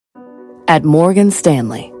At Morgan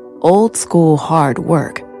Stanley, old school hard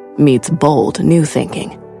work meets bold new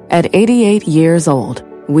thinking. At 88 years old,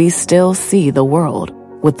 we still see the world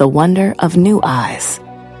with the wonder of new eyes,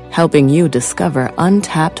 helping you discover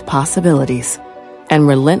untapped possibilities and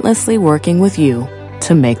relentlessly working with you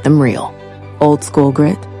to make them real. Old school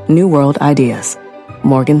grit, new world ideas.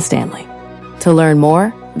 Morgan Stanley. To learn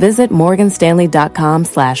more, visit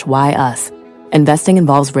morganstanley.com/whyus. Investing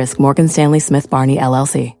involves risk. Morgan Stanley Smith Barney,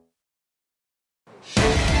 LLC.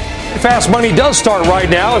 Fast Money does start right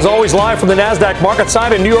now. As always, live from the NASDAQ market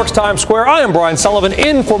side in New York's Times Square. I am Brian Sullivan,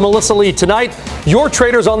 in for Melissa Lee tonight. Your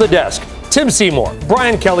traders on the desk: Tim Seymour,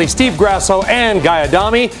 Brian Kelly, Steve Grasso, and Guy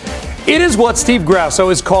Adami. It is what Steve Grasso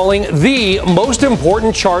is calling the most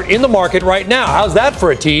important chart in the market right now. How's that for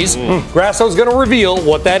a tease? Grasso's going to reveal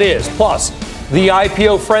what that is. Plus, the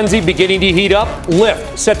IPO frenzy beginning to heat up.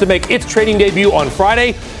 Lyft set to make its trading debut on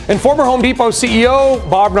Friday. And former Home Depot CEO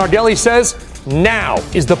Bob Nardelli says now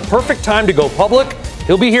is the perfect time to go public.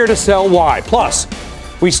 He'll be here to sell why. Plus,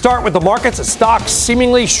 we start with the markets, stocks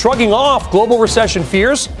seemingly shrugging off global recession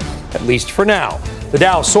fears, at least for now. The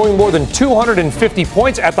Dow soaring more than 250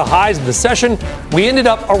 points at the highs of the session. We ended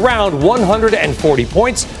up around 140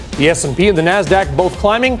 points. The S&P and the NASDAQ both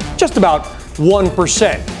climbing just about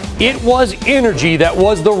 1%. It was energy that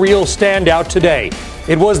was the real standout today.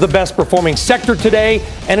 It was the best performing sector today,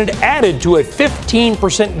 and it added to a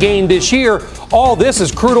 15% gain this year. All this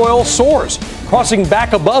as crude oil soars, crossing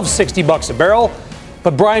back above $60 a barrel.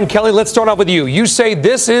 But Brian Kelly, let's start off with you. You say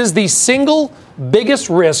this is the single biggest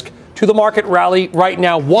risk to the market rally right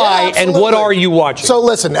now. Why, and what are you watching? So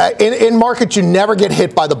listen, in markets, you never get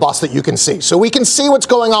hit by the bus that you can see. So we can see what's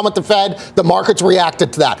going on with the Fed. The market's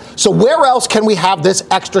reacted to that. So where else can we have this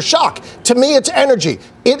extra shock? To me, it's energy.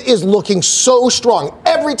 It is looking so strong.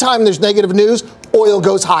 Every time there's negative news, oil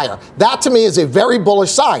goes higher. That, to me, is a very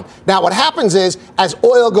bullish sign. Now, what happens is, as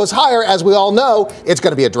oil goes higher, as we all know, it's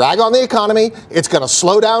going to be a drag on the economy. It's going to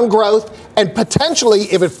slow down growth. And potentially,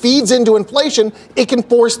 if it feeds into inflation, it can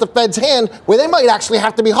force the Fed's hand where they might actually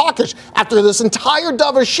have to be hawkish. After this entire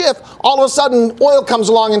dovish shift, all of a sudden, oil comes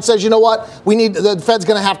along and says, you know what, the Fed's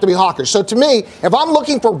going to have to be hawkish. So to me, if I'm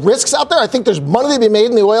looking for risks out there, I think there's money to be made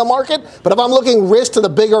in the oil market. But if I'm looking risk to the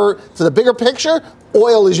bigger picture,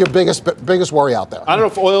 oil is your biggest worry out there. I don't know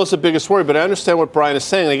if oil is the biggest worry, but I understand what Brian is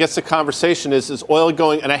saying. I guess the conversation is oil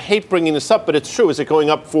going, and I hate bringing this up, but it's true, is it going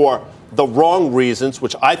up for the wrong reasons,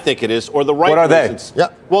 which I think it is, or the right reasons? What are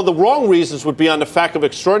they? Yeah. Well, the wrong reasons would be on the fact of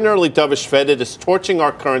extraordinarily dovish Fed. It is torching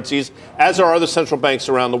our currencies, as are other central banks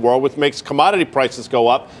around the world, which makes commodity prices go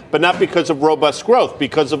up, but not because of robust growth,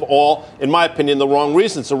 because of all, in my opinion, the wrong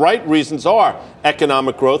reasons. The right reasons are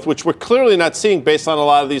economic growth, which we're clearly not seeing based on a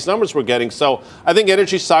lot of these numbers we're getting. So I think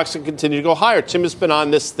energy stocks can continue to go higher. Tim has been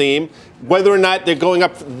on this theme. Whether or not they're going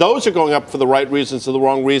up, those are going up for the right reasons or the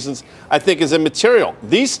wrong reasons, I think is immaterial.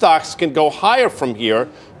 These stocks can go higher from here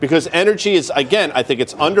because energy is, again, I think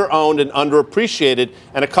it's underowned and underappreciated,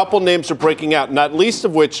 and a couple names are breaking out, not least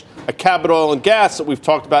of which a Cabot Oil and Gas that we've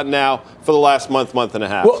talked about now for the last month and a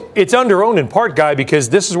half. Well, it's underowned in part, Guy, because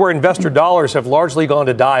this is where investor dollars have largely gone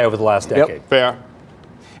to die over the last decade. Yep. Fair.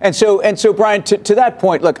 And so, Brian, to that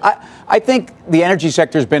point, look, I think the energy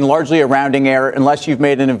sector has been largely a rounding error. Unless you've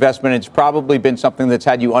made an investment, it's probably been something that's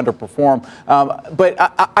had you underperform. But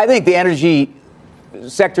I think the energy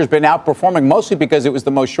sector has been outperforming mostly because it was the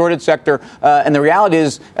most shorted sector. And the reality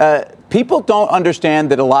is people don't understand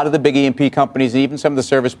that a lot of the big E&P companies, and even some of the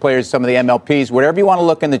service players, some of the MLPs, whatever you want to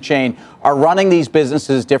look in the chain, are running these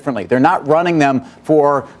businesses differently. They're not running them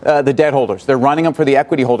for the debt holders. They're running them for the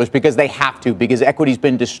equity holders because they have to, because equity's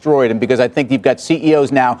been destroyed, and because I think you've got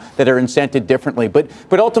CEOs now that are incented differently. But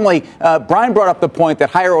ultimately, Brian brought up the point that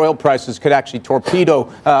higher oil prices could actually torpedo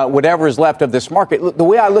whatever is left of this market. The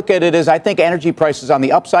way I look at it is I think energy prices on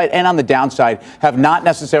the upside and on the downside have not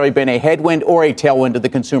necessarily been a headwind or a tailwind to the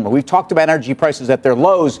consumer. We've talked about energy prices at their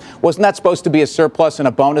lows. Wasn't that supposed to be a surplus and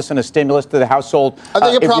a bonus and a stimulus to the household? I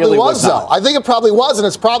think it probably really was, though. I think it probably was, and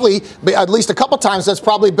it's probably, at least a couple times, that's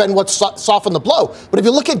probably been what softened the blow. But if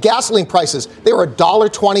you look at gasoline prices, they were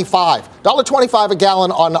 $1.25. $1.25 a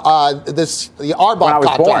gallon on the RBOB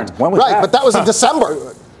contract. When was right, that? But that was in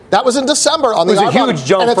December. That was in December on the RBOB. It was a huge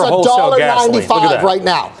jump for wholesale gasoline. $1.95 right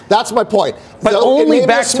now. That's my point. But so only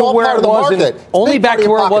back to where it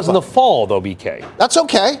was in the fall, though, BK. That's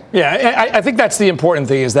okay. Yeah, I think that's the important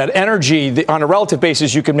thing is that energy, on a relative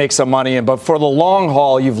basis, you can make some money in, but for the long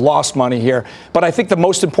haul, you've lost money here. But I think the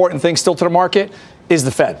most important thing still to the market is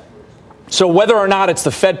the Fed. So whether or not it's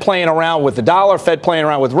the Fed playing around with the dollar, Fed playing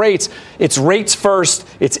around with rates, it's rates first,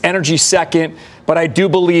 it's energy second. But I do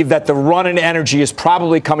believe that the run in energy is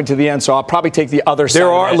probably coming to the end, so I'll probably take the other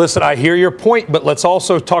side. Listen, I hear your point, but let's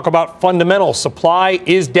also talk about fundamentals. Supply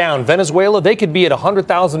is down. Venezuela, they could be at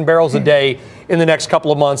 100,000 barrels a day in the next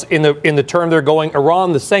couple of months in the term they're going.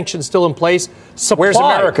 Iran, the sanctions still in place. Supply, where's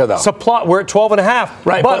America, though? Supply, we're at 12.5.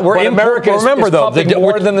 Right, but America remember, is though,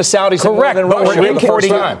 more than the Saudis. Correct, and more than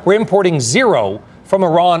but we're importing zero from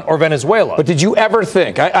Iran or Venezuela. But did you ever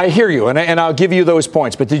think, I hear you, and I'll give you those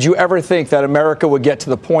points, but did you ever think that America would get to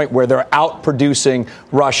the point where they're outproducing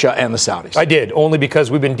Russia and the Saudis? I did, only because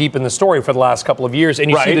we've been deep in the story for the last couple of years, and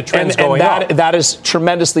you see the trends going up. That is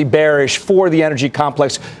tremendously bearish for the energy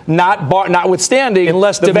complex, notwithstanding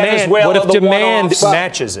unless the demand, Venezuela, what if demand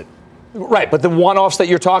matches it? Right, but the one-offs that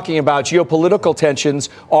you're talking about, geopolitical tensions,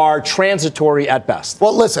 are transitory at best.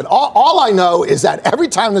 Well, listen, all I know is that every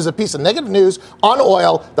time there's a piece of negative news on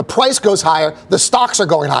oil, the price goes higher, the stocks are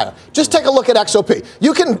going higher. Just take a look at XOP.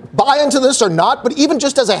 You can buy into this or not, but even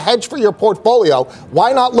just as a hedge for your portfolio,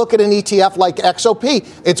 why not look at an ETF like XOP?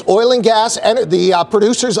 It's oil and gas and the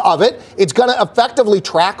producers of it. It's going to effectively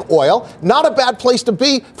track oil. Not a bad place to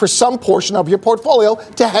be for some portion of your portfolio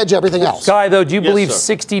to hedge everything else. Guy, though, do you believe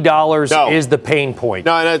sir. $60 is the pain point?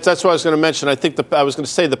 No, and that's what I was going to mention. I think I was going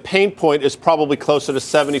to say the pain point is probably closer to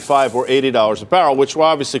 $75 or $80 a barrel, which we're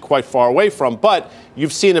obviously quite far away from. But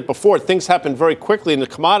you've seen it before. Things happen very quickly in the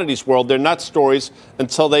commodities world. They're not stories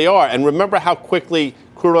until they are. And remember how quickly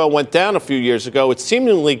crude oil went down a few years ago. It's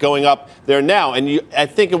seemingly going up there now. And I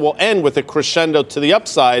think it will end with a crescendo to the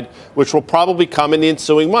upside, which will probably come in the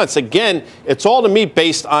ensuing months. Again, it's all to me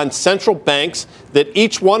based on central banks that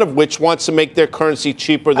each one of which wants to make their currency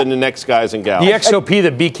cheaper than the next guys and gals. The XOP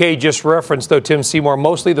that BK just referenced, though, Tim Seymour,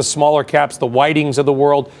 mostly the smaller caps, the Whitings of the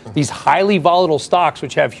world, these highly volatile stocks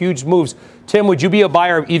which have huge moves. Tim, would you be a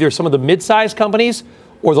buyer of either some of the mid-sized companies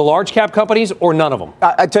or the large cap companies, or none of them?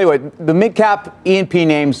 I tell you what, the mid cap E&P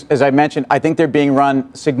names, as I mentioned, I think they're being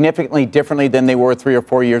run significantly differently than they were 3 or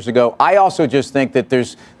 4 years ago. I also just think that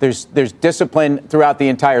there's discipline throughout the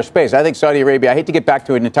entire space. I think Saudi Arabia, I hate to get back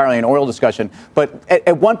to it entirely an oil discussion, but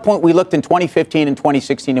at one point we looked in 2015 and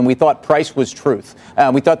 2016 and we thought price was truth.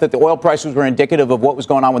 We thought that the oil prices were indicative of what was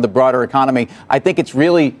going on with the broader economy. I think it's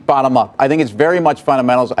really bottom up. I think it's very much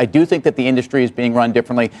fundamentals. I do think that the industry is being run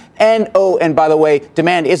differently. And by the way,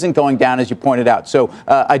 demand isn't going down, as you pointed out. So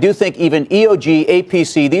I do think even EOG,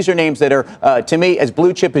 APC, these are names that are, to me, as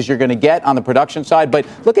blue chip as you're going to get on the production side. But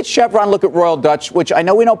look at Chevron, look at Royal Dutch, which I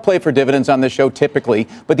know we don't play for dividends on this show typically,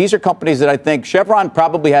 but these are companies that I think Chevron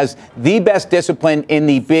probably has the best discipline in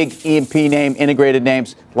the big E&P name, integrated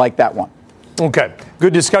names like that one. Okay,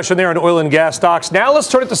 good discussion there on oil and gas stocks. Now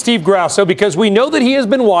let's turn it to Steve Grasso, because we know that he has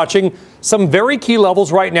been watching some very key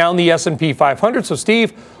levels right now in the S&P 500. So,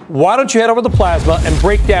 Steve, why don't you head over to the plasma and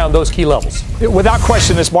break down those key levels? Without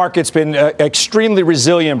question, this market's been extremely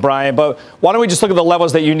resilient, Brian, but why don't we just look at the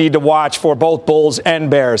levels that you need to watch for both bulls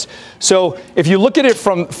and bears? So if you look at it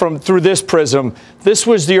from through this prism, this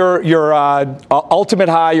was your ultimate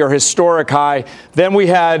high, your historic high. Then we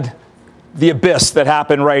had the abyss that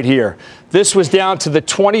happened right here. This was down to the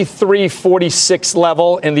 2346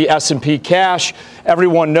 level in the S&P cash.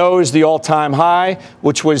 Everyone knows the all-time high,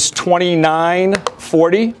 which was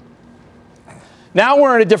 2940. Now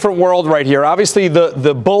we're in a different world right here. Obviously,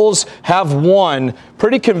 the bulls have won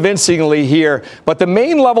pretty convincingly here, but the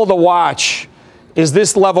main level to watch is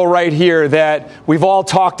this level right here that we've all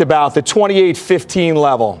talked about, the 2815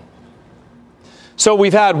 level. So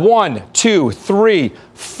we've had 1, 2, 3,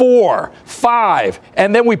 4, 5,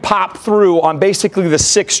 and then we pop through on basically the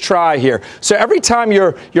 6th try here. So every time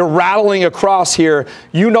you're rattling across here,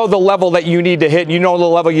 you know the level that you need to hit. You know the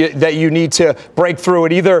level that you need to break through.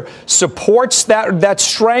 It either supports that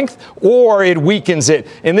strength or it weakens it.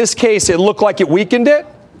 In this case, it looked like it weakened it.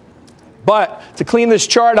 But to clean this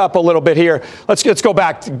chart up a little bit here, let's go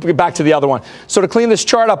back to the other one. So to clean this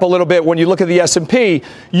chart up a little bit, when you look at the S&P,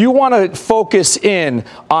 you want to focus in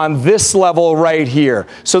on this level right here.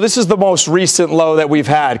 So this is the most recent low that we've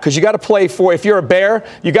had, because you got to play for, if you're a bear,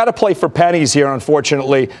 you got to play for pennies here,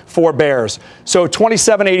 unfortunately, for bears. So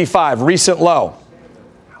 2785, recent low.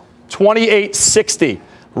 2860.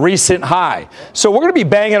 Recent high. So we're going to be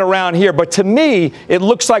banging around here, but to me, it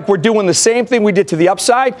looks like we're doing the same thing we did to the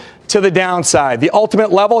upside, to the downside. The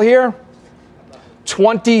ultimate level here,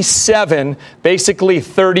 27, basically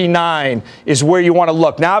 39 is where you want to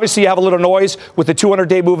look. Now, obviously, you have a little noise with the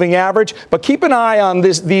 200-day moving average, but keep an eye on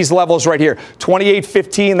these levels right here.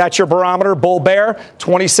 28.15, that's your barometer, bull bear.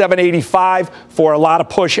 27.85 for a lot of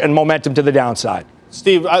push and momentum to the downside.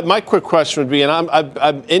 Steve, my quick question would be, and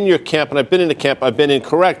I'm in your camp, and I've been in the camp, I've been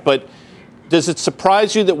incorrect, but does it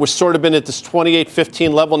surprise you that we're sort of been at this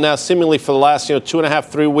 28.15 level now, seemingly for the last 2.5,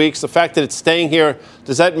 3 weeks? The fact that it's staying here,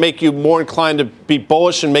 does that make you more inclined to be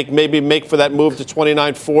bullish and maybe make for that move to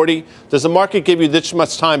 29.40? Does the market give you this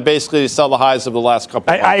much time basically to sell the highs of the last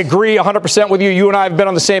couple of months? I agree 100% with you. You and I have been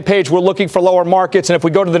on the same page. We're looking for lower markets. And if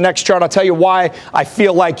we go to the next chart, I'll tell you why I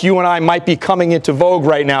feel like you and I might be coming into vogue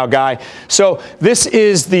right now, Guy. So this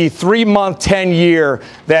is the 3-month, 10-year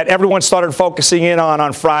that everyone started focusing in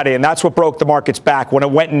on Friday. And that's what broke the markets back when it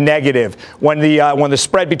went negative, when the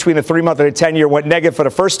spread between the 3-month and the 10-year went negative for the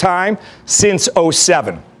first time since 2007.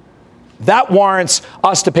 That warrants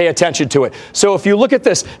us to pay attention to it. So if you look at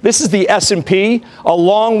this is the S&P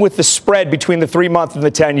along with the spread between the 3-month and the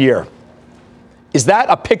 10-year. Is that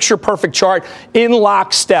a picture-perfect chart in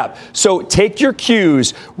lockstep? So take your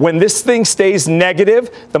cues. When this thing stays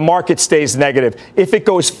negative, the market stays negative. If it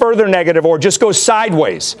goes further negative or just goes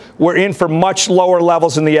sideways, we're in for much lower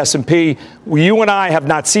levels in the S&P. You and I have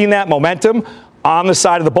not seen that momentum on the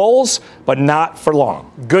side of the bulls, but not for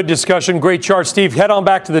long. Good discussion. Great chart, Steve. Head on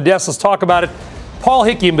back to the desk. Let's talk about it. Paul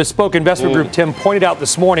Hickey in Bespoke Investment Group, Tim, pointed out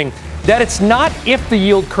this morning that it's not if the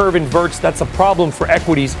yield curve inverts that's a problem for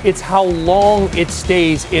equities. It's how long it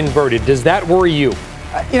stays inverted. Does that worry you?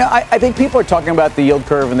 I think people are talking about the yield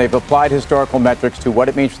curve, and they've applied historical metrics to what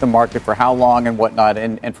it means for the market for how long and whatnot.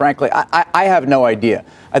 And frankly, I have no idea.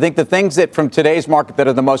 I think the things that from today's market that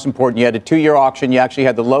are the most important, you had a 2-year auction. You actually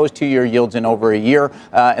had the lowest 2-year yields in over a year.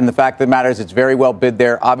 And the fact that matters, it's very well bid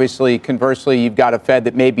there. Obviously, conversely, you've got a Fed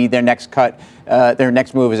that may be their next cut. Their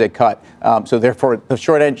next move is a cut. So therefore, the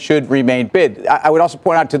short end should remain bid. I would also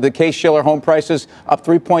point out to the Case-Shiller home prices up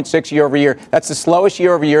 3.6 year over year. That's the slowest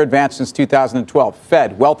year over year advance since 2012.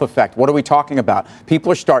 Fed, wealth effect. What are we talking about?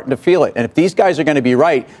 People are starting to feel it. And if these guys are going to be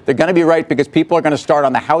right, they're going to be right because people are going to start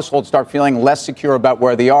on the household, start feeling less secure about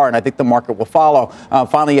where they are. And I think the market will follow.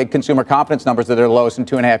 Finally, you get consumer confidence numbers that are lowest in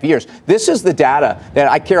 2.5 years. This is the data that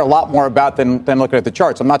I care a lot more about than looking at the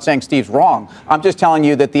charts. I'm not saying Steve's wrong. I'm just telling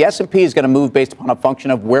you that the S&P is going to move based upon a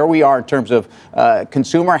function of where we are in terms of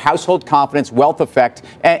consumer, household confidence, wealth effect,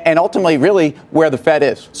 and ultimately really where the Fed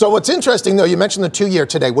is. So what's interesting, though, you mentioned the 2-year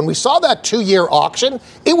today. When we saw that 2-year auction,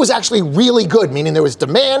 it was actually really good, meaning there was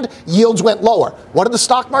demand, yields went lower. What did the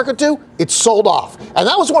stock market do? It sold off. And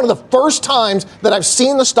that was one of the first times that I've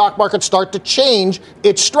seen the stock market start to change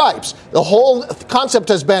its stripes. The whole concept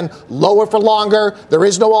has been lower for longer. There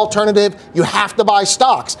is no alternative. You have to buy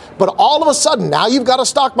stocks. But all of a sudden, now you've got a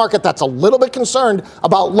stock market that's a little bit concerned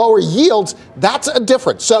about lower yields. That's a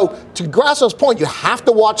difference. So to Grasso's point, you have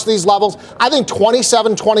to watch these levels. I think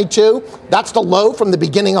 27, 22, that's the low from the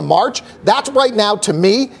beginning of March. That's right now, to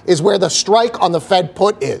me, is where the strike on the Fed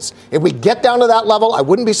put is. If we get down to that level, I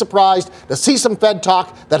wouldn't be surprised to see some Fed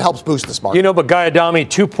talk that helps boost this market. But Guy Adami,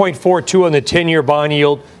 2.42 on the 10-year bond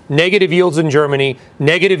yield, negative yields in Germany,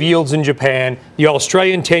 negative yields in Japan, the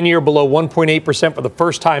Australian 10-year below 1.8% for the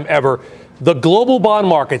first time ever. The global bond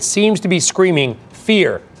market seems to be screaming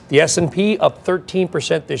fear. The S&P up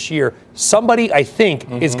 13% this year. Somebody, I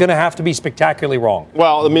think, is going to have to be spectacularly wrong.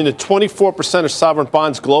 Well, I mean, the 24% of sovereign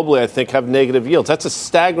bonds globally, I think, have negative yields. That's a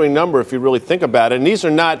staggering number if you really think about it. And these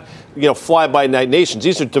are not, fly-by-night nations.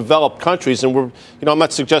 These are developed countries. And I'm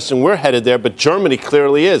not suggesting we're headed there, but Germany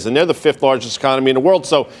clearly is. And they're the 5th largest economy in the world.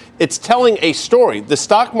 So it's telling a story. The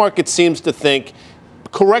stock market seems to think,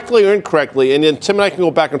 correctly or incorrectly, and then Tim and I can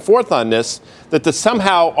go back and forth on this, that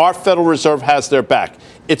somehow our Federal Reserve has their back.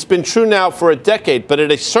 It's been true now for a decade, but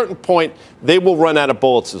at a certain point, they will run out of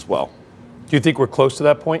bullets as well. Do you think we're close to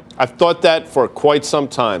that point? I've thought that for quite some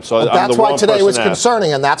time. So that's why today was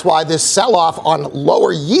concerning, and that's why this sell-off on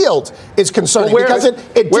lower yields is concerning, because it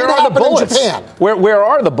did happen in Japan. Where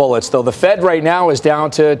are the bullets, though? The Fed right now is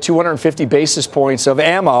down to 250 basis points of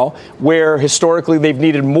ammo, where historically they've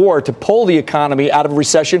needed more to pull the economy out of a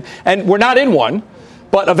recession, and we're not in one.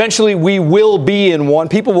 But eventually we will be in one.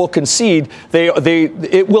 People will concede.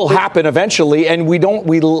 It will happen eventually, and we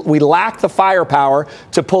lack the firepower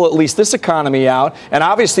to pull at least this economy out. And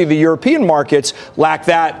obviously the European markets lack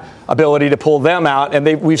that ability to pull them out,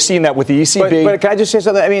 and we've seen that with the ECB. But can I just say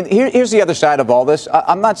something? I mean, here's the other side of all this.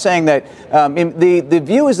 I'm not saying that the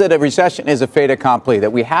view is that a recession is a fait accompli,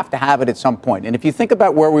 that we have to have it at some point. And if you think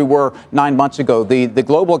about where we were 9 months ago, the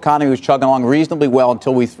global economy was chugging along reasonably well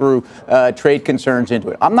until we threw trade concerns into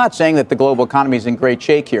it. I'm not saying that the global economy is in great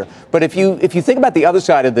shape here, but if you think about the other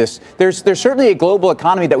side of this, there's certainly a global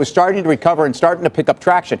economy that was starting to recover and starting to pick up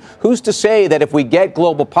traction. Who's to say that if we get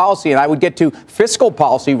global policy, and I would get to fiscal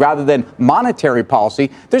policy rather rather than monetary policy,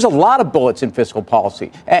 there's a lot of bullets in fiscal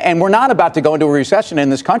policy. And we're not about to go into a recession in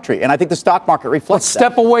this country. And I think the stock market reflects Let's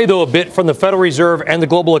step away, though, a bit from the Federal Reserve and the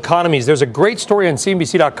global economies. There's a great story on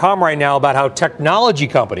CNBC.com right now about how technology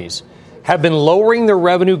companies have been lowering their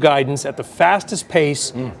revenue guidance at the fastest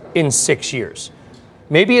pace in 6 years.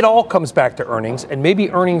 Maybe it all comes back to earnings, and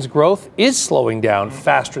maybe earnings growth is slowing down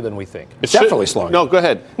faster than we think. It's definitely slowing down. No, go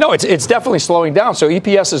ahead. No, it's definitely slowing down. So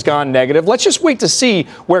EPS has gone negative. Let's just wait to see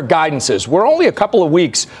where guidance is. We're only a couple of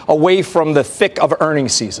weeks away from the thick of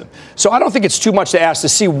earnings season. So I don't think it's too much to ask to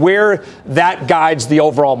see where that guides the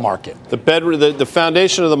overall market. The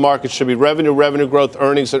foundation of the market should be revenue growth,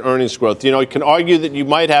 earnings, and earnings growth. You can argue that you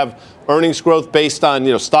might have earnings growth based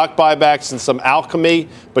on, stock buybacks and some alchemy,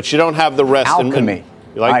 but you don't have the rest. Alchemy.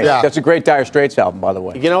 You like that? That's a great Dire Straits album, by the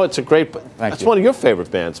way. It's a great. That's one of your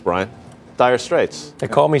favorite bands, Brian. Dire Straits. They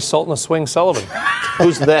call me Sultan of Swing Sullivan.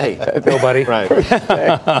 Who's they? Nobody. Right.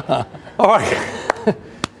 All right.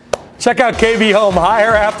 Check out KB Home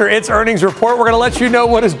higher after its earnings report. We're going to let you know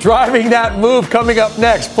what is driving that move coming up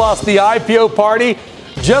next. Plus, the IPO party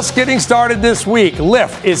just getting started this week.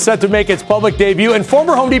 Lyft is set to make its public debut, and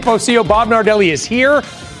former Home Depot CEO Bob Nardelli is here,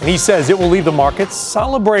 and he says it will leave the markets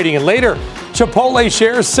celebrating. And later, Chipotle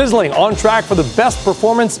shares sizzling, on track for the best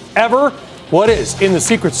performance ever. What is in the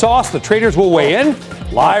secret sauce? The traders will weigh in.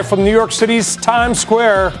 Live from New York City's Times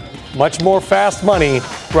Square. Much more fast money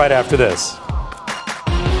right after this.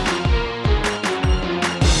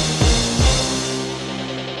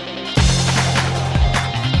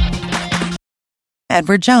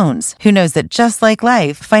 Edward Jones, who knows that just like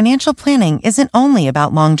life, financial planning isn't only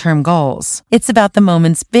about long-term goals. It's about the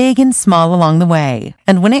moments big and small along the way.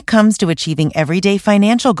 And when it comes to achieving everyday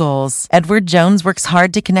financial goals, Edward Jones works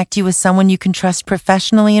hard to connect you with someone you can trust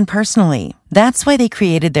professionally and personally. That's why they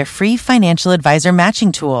created their free financial advisor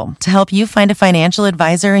matching tool to help you find a financial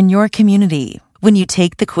advisor in your community. When you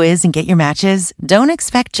take the quiz and get your matches, don't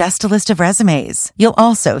expect just a list of resumes. You'll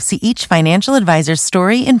also see each financial advisor's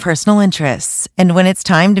story and personal interests. And when it's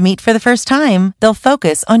time to meet for the first time, they'll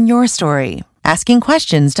focus on your story, asking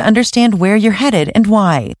questions to understand where you're headed and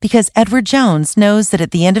why. Because Edward Jones knows that at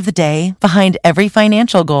the end of the day, behind every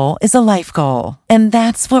financial goal is a life goal. And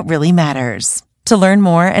that's what really matters. To learn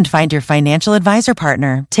more and find your financial advisor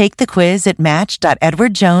partner, take the quiz at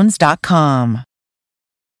match.edwardjones.com.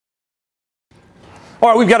 All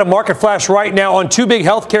right, we've got a market flash right now on two big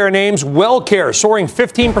healthcare names. WellCare soaring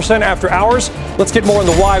 15% after hours. Let's get more on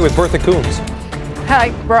the why with Bertha Coombs.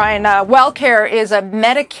 Hi, Brian. WellCare is a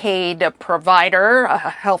Medicaid provider, a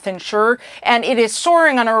health insurer, and it is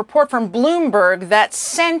soaring on a report from Bloomberg that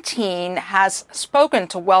Centene has spoken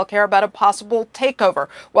to WellCare about a possible takeover.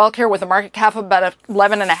 WellCare with a market cap of about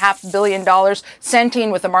 $11.5 billion, Centene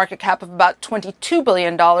with a market cap of about $22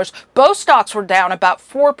 billion. Both stocks were down about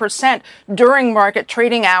 4% during market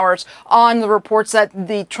trading hours on the reports that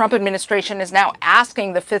the Trump administration is now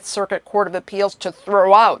asking the Fifth Circuit Court of Appeals to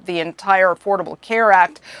throw out the entire Affordable Care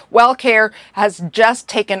Act. WellCare has just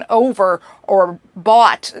taken over or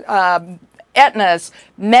bought Aetna's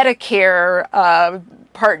Medicare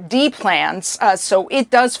Part D plans, so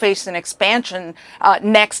it does face an expansion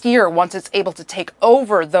next year once it's able to take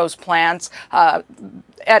over those plans.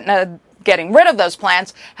 Aetna getting rid of those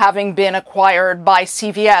plans, having been acquired by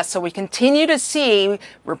CVS. So we continue to see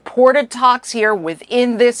reported talks here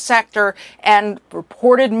within this sector and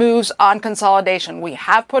reported moves on consolidation. We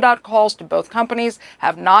have put out calls to both companies,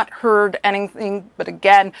 have not heard anything, but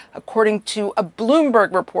again, according to a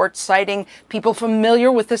Bloomberg report citing people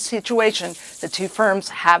familiar with the situation, the two firms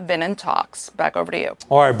have been in talks. Back over to you.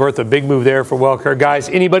 All right, Bertha, big move there for WellCare. Guys,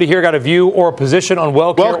 anybody here got a view or a position on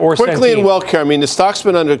WellCare or Centene? Quickly in WellCare, the stock's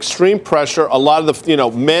been under extreme pressure. A lot of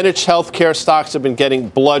the managed healthcare stocks have been getting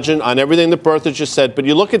bludgeoned on everything that Bertha just said. But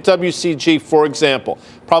you look at WCG, for example,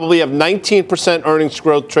 probably have 19% earnings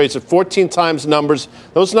growth, trades at 14 times numbers.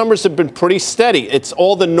 Those numbers have been pretty steady. It's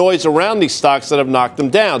all the noise around these stocks that have knocked them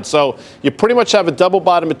down. So you pretty much have a double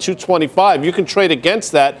bottom at 225. You can trade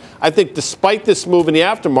against that. I think despite this move in the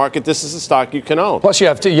aftermarket, this is a stock you can own. Plus, you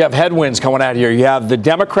have headwinds coming out here. You have the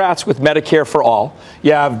Democrats with Medicare for all.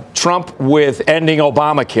 You have Trump with ending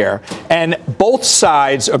Obamacare. And both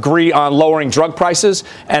sides agree on lowering drug prices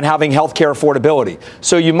and having health care affordability.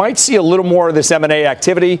 So you might see a little more of this M&A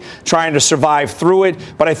activity trying to survive through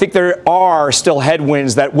it. But I think there are still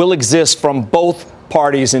headwinds that will exist from both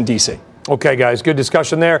parties in D.C. Okay, guys, good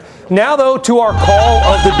discussion there. Now, though, to our call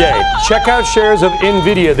of the day. Check out shares of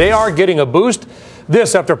NVIDIA. They are getting a boost.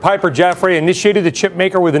 This after Piper Jaffray initiated the chip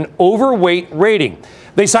maker with an overweight rating.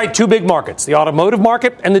 They cite two big markets, the automotive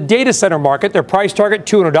market and the data center market. Their price target,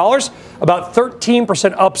 $200, about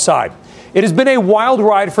 13% upside. It has been a wild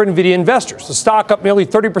ride for NVIDIA investors. The stock up nearly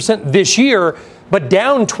 30% this year, but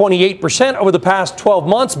down 28% over the past 12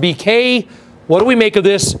 months. BK, what do we make of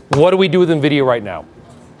this? What do we do with NVIDIA right now?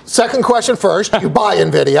 Second question first, you buy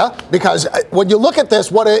NVIDIA, because when you look at this,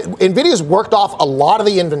 NVIDIA's worked off a lot of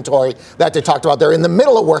the inventory that they talked about. They're in the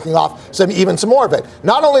middle of working off some more of it.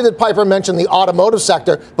 Not only did Piper mention the automotive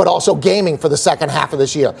sector, but also gaming for the second half of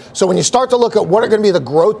this year. So when you start to look at what are going to be the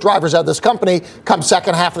growth drivers of this company come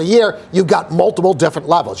second half of the year, you've got multiple different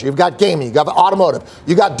levels. You've got gaming, you've got automotive,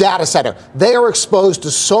 you've got data center. They are exposed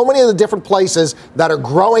to so many of the different places that are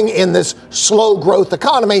growing in this slow growth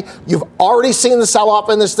economy. You've already seen the sell-off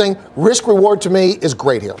in this thing. Risk reward to me is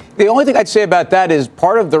great here. The only thing I'd say about that is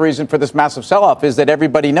part of the reason for this massive sell-off is that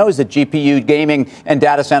everybody knows that GPU gaming and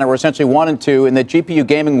data center were essentially 1 and 2, and that GPU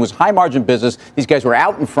gaming was high margin business. These guys were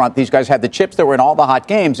out in front. These guys had the chips that were in all the hot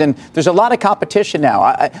games, and there's a lot of competition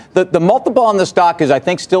now. The multiple on the stock is, I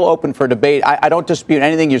think, still open for debate. I don't dispute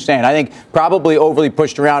anything you're saying. I think probably overly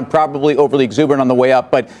pushed around, probably overly exuberant on the way up,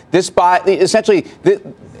 but this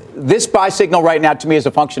buy signal right now to me is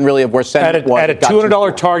a function really of where sentiment was. At a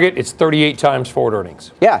 $200 target, it's 38 times forward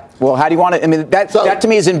earnings. Yeah. Well, how do you want it? I mean, that to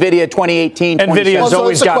me is NVIDIA 2018. NVIDIA's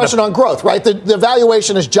always got a question on growth, right? The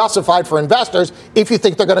valuation is justified for investors if you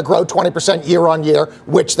think they're going to grow 20% year on year,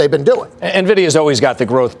 which they've been doing. NVIDIA's always got the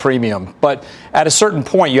growth premium. But at a certain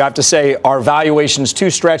point, you have to say, are valuations too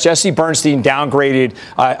stretched? S.C. Bernstein downgraded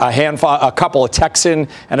a couple of Texan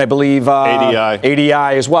and I believe ADI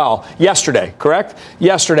as well yesterday, correct?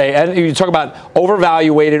 Yesterday. And you talk about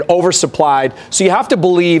overvaluated, oversupplied. So you have to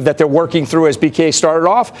believe that they're working through, as BK started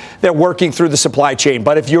off, they're working through the supply chain.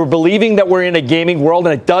 But if you're believing that we're in a gaming world,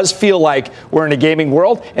 and it does feel like we're in a gaming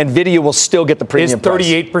world, NVIDIA will still get the premium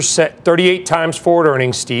price. 38 times forward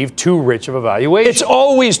earnings, Steve, too rich of a valuation? It's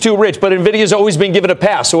always too rich, but NVIDIA's always been given a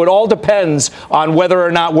pass. So it all depends on whether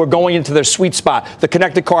or not we're going into their sweet spot. The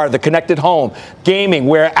connected car, the connected home, gaming,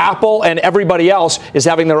 where Apple and everybody else is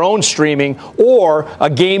having their own streaming, or a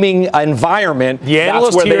gaming environment. The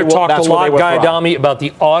analyst here talked a lot, Guy Adami, about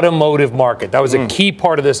the automotive market. That was a key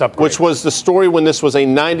part of this upgrade. Which was the story when this was a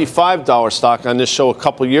 $95 stock on this show a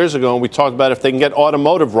couple years ago, and we talked about if they can get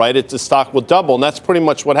automotive right, the stock will double, and that's pretty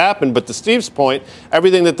much what happened. But to Steve's point,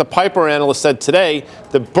 everything that the Piper analyst said today,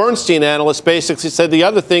 the Bernstein analyst basically said the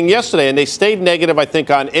other thing yesterday, and they stayed negative, I think,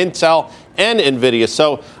 on Intel and NVIDIA.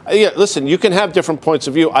 So, listen, you can have different points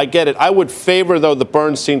of view. I get it. I would favor, though, the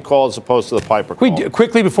Bernstein call as opposed to the Piper call.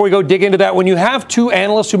 Quickly, before we go dig into that, when you have two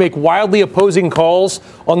analysts who make wildly opposing calls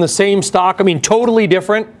on the same stock, totally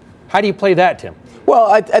different, how do you play that, Tim?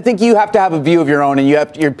 Well, I think you have to have a view of your own, and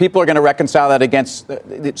your people are going to reconcile that against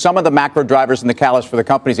some of the macro drivers and the catalyst for the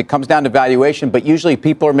companies. It comes down to valuation, but usually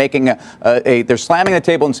people are making they're slamming the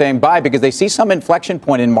table and saying buy because they see some inflection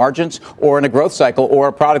point in margins or in a growth cycle or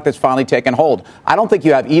a product that's finally taken hold. I don't think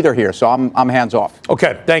you have either here, so I'm hands off.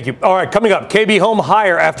 Okay, thank you. All right, coming up, KB Home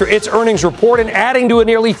higher after its earnings report and adding to a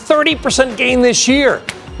nearly 30% gain this year.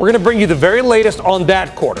 We're going to bring you the very latest on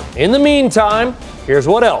that quarter. In the meantime, here's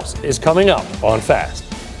what else is coming up on Fast.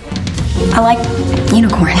 I like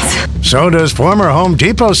unicorns. So does former Home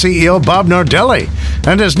Depot CEO Bob Nardelli.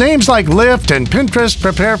 And as names like Lyft and Pinterest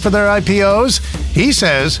prepare for their IPOs, he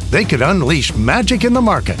says they could unleash magic in the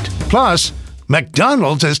market. Plus,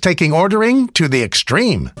 McDonald's is taking ordering to the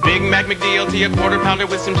extreme. Big Mac McDLT, a quarter pounder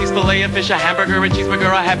with some cheese fillet, a fish, a hamburger, a cheeseburger,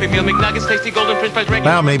 a Happy Meal, McNuggets, tasty golden french fries, regular.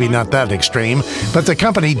 Well, maybe not that extreme, but the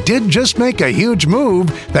company did just make a huge move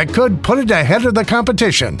that could put it ahead of the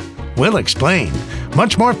competition. We'll explain.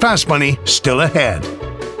 Much more Fast Money still ahead.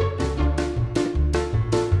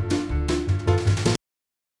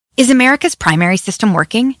 Is America's primary system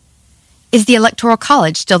working? Is the Electoral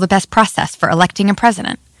College still the best process for electing a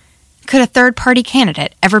president? Could a third-party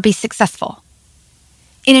candidate ever be successful?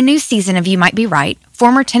 In a new season of You Might Be Right,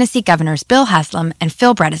 former Tennessee governors Bill Haslam and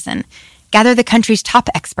Phil Bredesen gather the country's top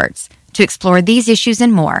experts to explore these issues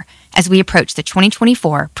and more as we approach the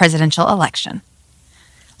 2024 presidential election.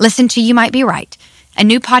 Listen to You Might Be Right, a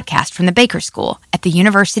new podcast from the Baker School at the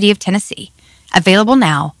University of Tennessee, available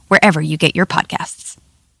now wherever you get your podcasts.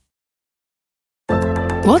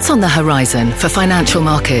 What's on the horizon for financial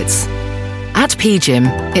markets? At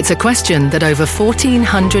PGIM, it's a question that over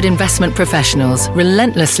 1,400 investment professionals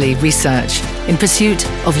relentlessly research in pursuit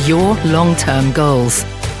of your long-term goals.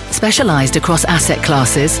 Specialized across asset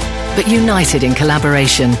classes, but united in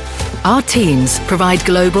collaboration, our teams provide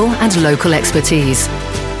global and local expertise.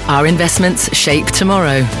 Our investments shape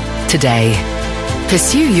tomorrow, today.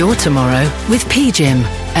 Pursue your tomorrow with PGIM,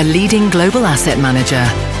 a leading global asset manager.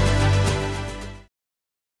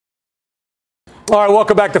 All right,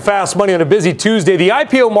 welcome back to Fast Money on a busy Tuesday. The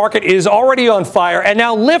IPO market is already on fire, and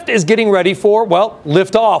now Lyft is getting ready for, well,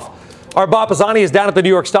 lift off. Our Bob Pisani is down at the New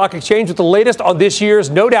York Stock Exchange with the latest on this year's,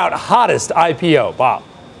 no doubt, hottest IPO. Bob.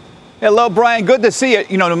 Hello, Brian. Good to see you.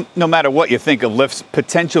 You know, no matter what you think of Lyft's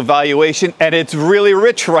potential valuation, and it's really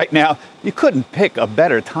rich right now, you couldn't pick a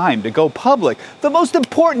better time to go public. The most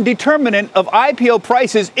important determinant of IPO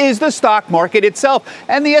prices is the stock market itself,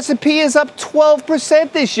 and the S&P is up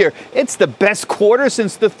 12% this year. It's the best quarter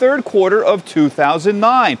since the third quarter of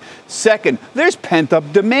 2009. Second, there's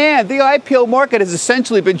pent-up demand. The IPO market has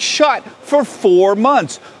essentially been shut for 4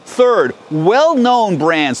 months. Third, well-known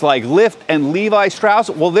brands like Lyft and Levi Strauss,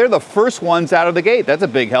 well, they're the first ones out of the gate. That's a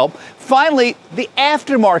big help. Finally, the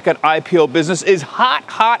aftermarket IPO business is hot,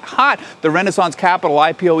 hot, hot. The Renaissance Capital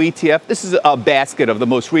IPO ETF, this is a basket of the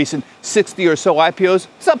most recent 60 or so IPOs.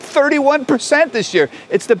 It's up 31% this year.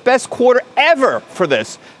 It's the best quarter ever for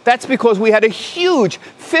this. That's because we had a huge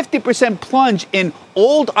 50% plunge in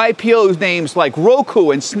old IPOs names like Roku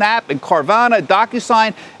and Snap and Carvana,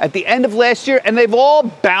 DocuSign at the end of last year, and they've all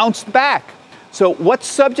bounced back. So what's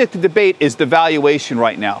subject to debate is the valuation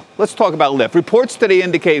right now. Let's talk about Lyft. Reports today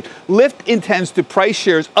indicate Lyft intends to price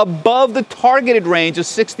shares above the targeted range of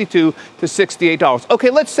 $62 to $68. Okay,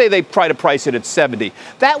 let's say they try to price it at $70.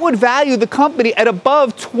 That would value the company at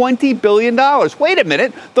above $20 billion. Wait a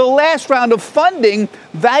minute. The last round of funding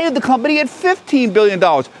valued the company at $15 billion.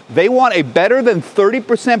 They want a better than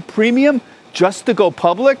 30% premium just to go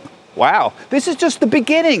public? Wow, this is just the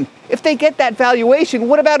beginning. If they get that valuation,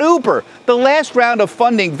 what about Uber? The last round of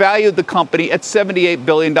funding valued the company at $78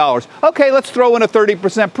 billion. Okay, let's throw in a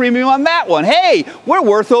 30% premium on that one. Hey, we're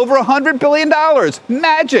worth over $100 billion.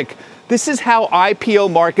 Magic. This is how IPO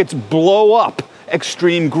markets blow up.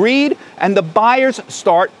 Extreme greed, and the buyers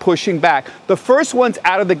start pushing back. The first ones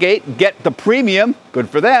out of the gate get the premium. Good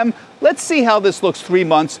for them. Let's see how this looks 3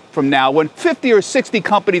 months from now when 50 or 60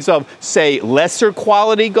 companies of, say, lesser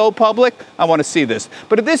quality go public. I want to see this.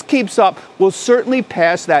 But if this keeps up, we'll certainly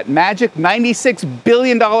pass that magic $96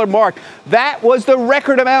 billion mark. That was the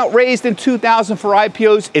record amount raised in 2000 for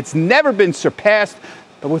IPOs. It's never been surpassed.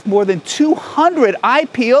 But with more than 200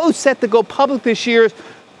 IPOs set to go public this year,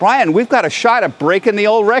 Brian, we've got a shot at breaking the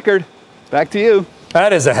old record. Back to you.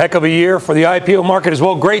 That is a heck of a year for the IPO market as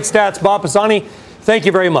well. Great stats, Bob Pisani. Thank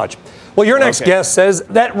you very much. Well, your next guest says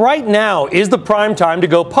that right now is the prime time to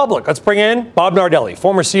go public. Let's bring in Bob Nardelli,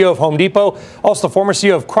 former CEO of Home Depot, also the former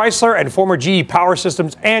CEO of Chrysler and former GE Power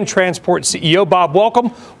Systems and Transport CEO. Bob, welcome.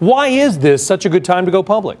 Why is this such a good time to go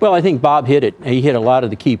public? Well, I think Bob hit it. He hit a lot of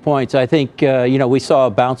the key points. I think, we saw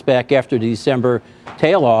a bounce back after the December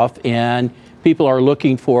tail off, and people are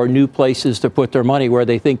looking for new places to put their money where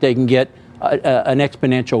they think they can get an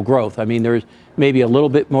exponential growth. I mean, there's maybe a little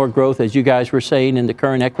bit more growth, as you guys were saying, in the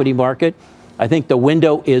current equity market. I think the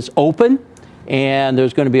window is open, and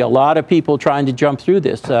there's going to be a lot of people trying to jump through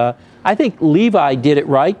this. I think Levi did it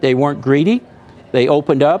right. They weren't greedy. They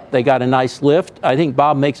opened up. They got a nice lift. I think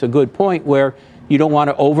Bob makes a good point where you don't want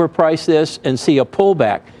to overprice this and see a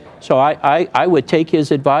pullback. So I would take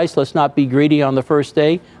his advice. Let's not be greedy on the first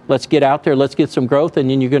day. Let's get out there. Let's get some growth, and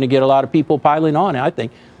then you're going to get a lot of people piling on, I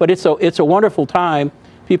think. But it's a wonderful time.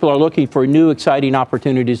 People are looking for new, exciting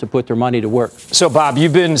opportunities to put their money to work. So, Bob,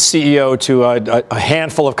 you've been CEO to a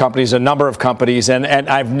handful of companies, a number of companies, and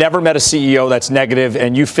I've never met a CEO that's negative,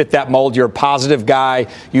 and you fit that mold. You're a positive guy.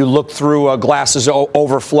 You look through glasses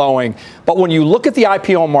overflowing. But when you look at the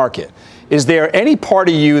IPO market, is there any part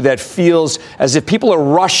of you that feels as if people are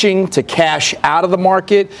rushing to cash out of the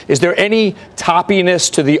market? Is there any toppiness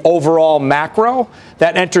to the overall macro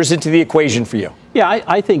that enters into the equation for you? Yeah,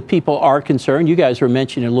 I think people are concerned. You guys were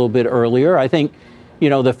mentioning a little bit earlier. I think,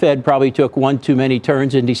 the Fed probably took one too many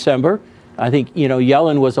turns in December. I think,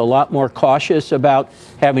 Yellen was a lot more cautious about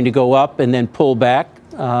having to go up and then pull back.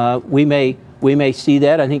 We may see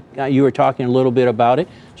that. I think you were talking a little bit about it.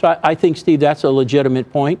 So I think, Steve, that's a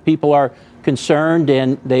legitimate point. People are concerned,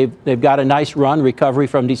 and they've got a nice recovery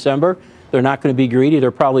from December. They're not going to be greedy.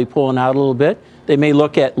 They're probably pulling out a little bit. They may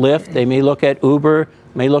look at Lyft. They may look at Uber.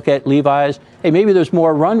 May look at Levi's. Hey, maybe there's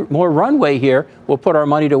more runway here. We'll put our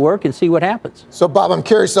money to work and see what happens. So, Bob, I'm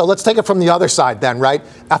curious. So let's take it from the other side then, right?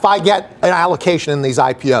 If I get an allocation in these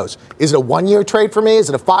IPOs, is it a 1-year trade for me? Is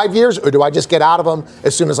it a 5 years? Or do I just get out of them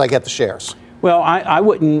as soon as I get the shares? Well, I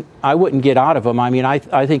wouldn't get out of them. I mean,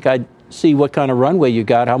 I think I'd see what kind of runway you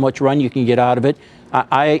got, how much run you can get out of it.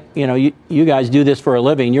 You guys do this for a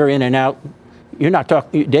living. You're in and out. You're not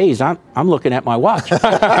talking days. I'm looking at my watch.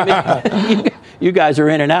 I mean, you guys are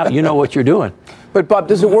in and out. You know what you're doing. But, Bob,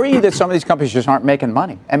 does it worry you that some of these companies just aren't making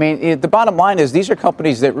money? I mean, the bottom line is these are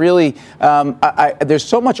companies that really, there's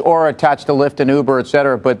so much aura attached to Lyft and Uber, et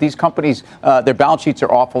cetera, but these companies, their balance sheets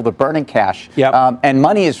are awful. They're burning cash. Yep. And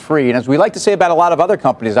money is free. And as we like to say about a lot of other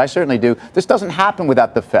companies, I certainly do, this doesn't happen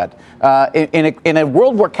without the Fed. In a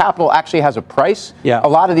world where capital actually has a price, a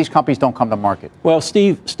lot of these companies don't come to market. Well,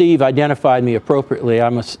 Steve identified me appropriately. I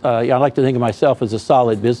like to think of myself as a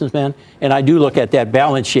solid businessman, and I do look at that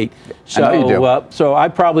balance sheet. So, I know you do. So I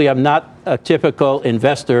probably am not a typical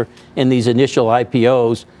investor in these initial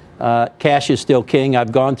IPOs. Cash is still king.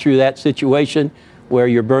 I've gone through that situation where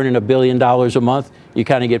you're burning $1 billion a month. You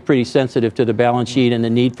kind of get pretty sensitive to the balance sheet and the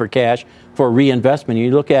need for cash for reinvestment.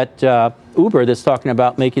 You look at Uber that's talking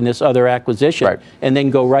about making this other acquisition and then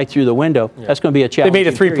go right through the window. Yeah. That's going to be a challenge. They made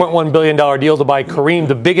a $3.1 billion deal to buy Careem,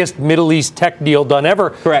 the biggest Middle East tech deal done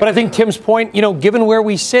ever. Correct. But I think Tim's point, given where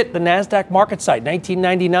we sit, the NASDAQ market site,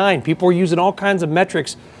 1999, people were using all kinds of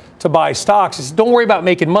metrics to buy stocks. He said, don't worry about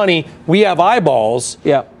making money. We have eyeballs.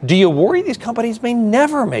 Yeah. Do you worry these companies may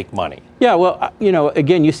never make money? Yeah, well,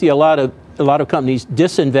 again, you see a lot of companies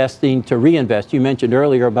disinvesting to reinvest. You mentioned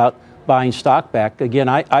earlier about buying stock back. Again,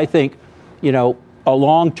 I think, a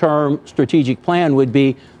long-term strategic plan would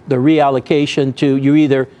be the reallocation to you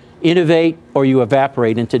either innovate or you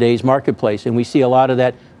evaporate in today's marketplace. And we see a lot of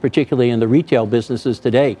that, particularly in the retail businesses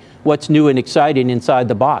today. What's new and exciting inside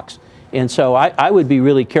the box? And so I would be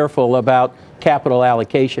really careful about capital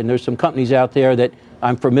allocation. There's some companies out there that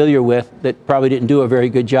I'm familiar with that probably didn't do a very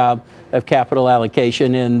good job of capital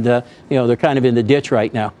allocation, and they're kind of in the ditch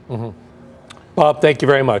right now. Mm-hmm. Bob, thank you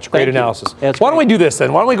very much. Great analysis. Why don't we do this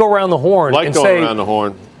then? Why don't we go around the horn and say around the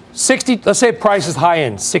horn. 60? Let's say price is high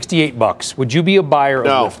end, $68. Would you be a buyer or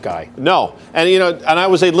Lyft guy? No. And and I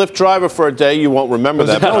was a Lyft driver for a day. You won't remember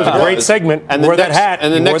that. That was a great segment. And wore that hat.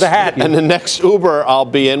 And the next Uber I'll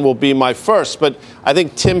be in will be my first. But I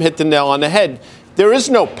think Tim hit the nail on the head. There is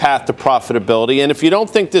no path to profitability, and if you don't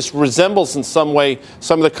think this resembles in some way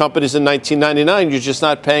some of the companies in 1999, you're just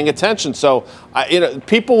not paying attention. So,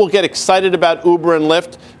 people will get excited about Uber and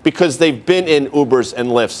Lyft because they've been in Ubers and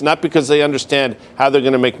Lyfts, not because they understand how they're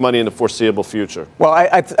going to make money in the foreseeable future. Well,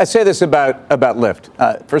 I say this about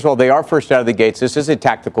Lyft. First of all, they are first out of the gates. This is a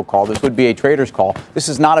tactical call. This would be a trader's call. This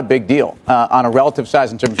is not a big deal on a relative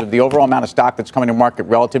size in terms of the overall amount of stock that's coming to market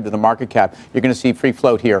relative to the market cap. You're going to see free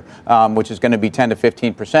float here, which is going to be 10 to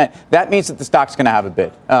 15%. That means that the stock's going to have a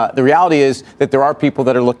bid. The reality is that there are people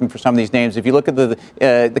that are looking for some of these names. If you look at the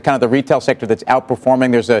kind of the retail sector that's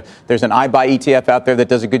outperforming, there's an iBuy ETF out there that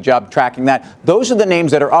does a good job tracking that. Those are the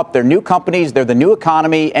names that are up. They're new companies. They're the new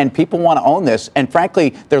economy, and people want to own this. And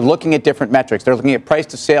frankly, they're looking at different metrics. They're looking at price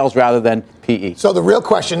to sales rather than PE. So the real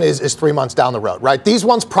question is 3 months down the road, right? These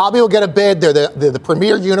ones probably will get a bid. They're the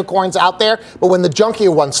premier unicorns out there. But when the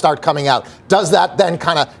junkier ones start coming out, does that then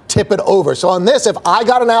kind of tip it over? So on this, if I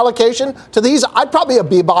got an allocation to these, I'd probably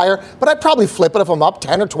be a buyer, but I'd probably flip it if I'm up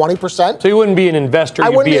 10 or 20%. So you wouldn't be an investor,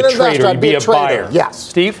 you'd be a trader, you'd be a buyer. Yes.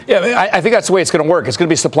 Steve? Yeah, I think that's the way it's going to work. It's going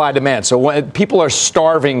to be supply and demand. So when people are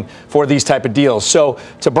starving for these type of deals. So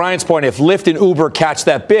to Brian's point, if Lyft and Uber catch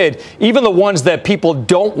that bid, even the ones that people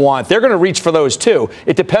don't want, they're going to reach for those too.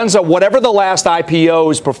 It depends on whatever the last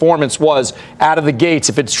IPO's performance was out of the gates.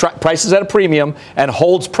 If it's prices at a premium and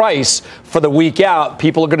holds price for the week out,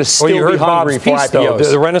 people are going to still be hungry for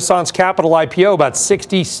IPOs. The Renaissance Capital IPO, about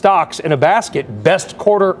 60 stocks in a basket, best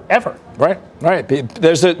quarter ever. Right.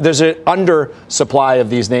 There's an undersupply of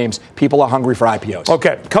these names. People are hungry for IPOs.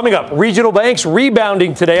 Okay, coming up, regional banks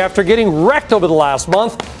rebounding today after getting wrecked over the last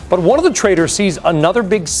month. But one of the traders sees another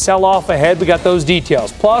big sell-off ahead. We got those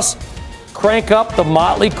details. Plus, crank up the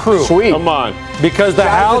motley crew. Sweet. Come on. Because the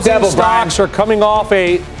housing stocks are coming off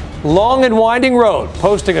a long and winding road,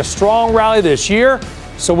 posting a strong rally this year.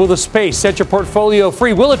 So will the space set your portfolio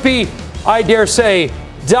free? Will it be, I dare say,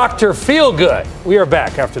 Dr. Feelgood? We are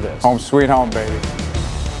back after this. Home sweet home, baby.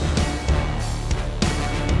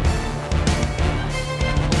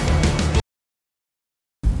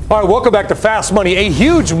 All right, welcome back to Fast Money. A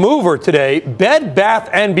huge mover today, Bed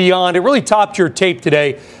Bath & Beyond. It really topped your tape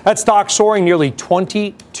today. That stock soaring nearly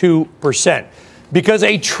 22% because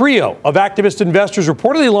a trio of activist investors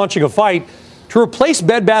reportedly launching a fight to replace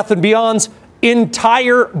Bed Bath & Beyond's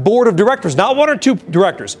entire board of directors. Not one or two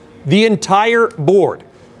directors, the entire board.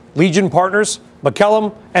 Legion Partners,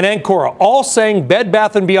 McCallum, and Ancora all saying Bed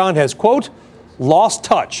Bath & Beyond has, quote, lost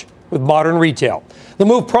touch with modern retail. The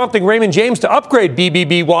move prompting Raymond James to upgrade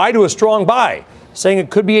BBBY to a strong buy, saying it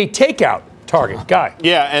could be a takeout target. Guy.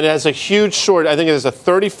 Yeah, and it has a huge short. I think it has a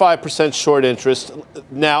 35% short interest.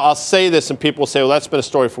 Now, I'll say this, and people will say, well, that's been a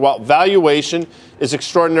story for a while. Valuation is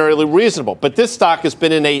extraordinarily reasonable. But this stock has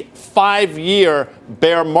been in a 5-year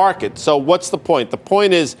bear market. So what's the point? The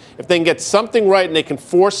point is, if they can get something right and they can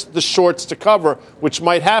force the shorts to cover, which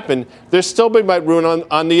might happen, there's still might ruin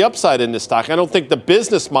on the upside in this stock. I don't think the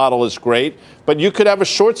business model is great, but you could have a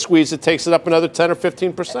short squeeze that takes it up another 10 or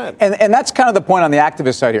 15%. And that's kind of the point on the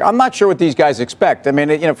activist side here. I'm not sure what these guys expect. I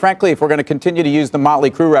mean, frankly, if we're going to continue to use the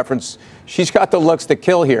Motley Crue reference, she's got the looks to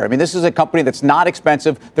kill here. I mean, this is a company that's not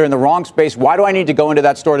expensive. They're in the wrong space. Why do I need to go into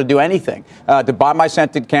that store to do anything? To buy my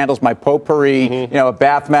scented candles, my potpourri, a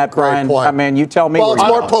bath mat, Brian? Point. I mean, you tell me. Well, it's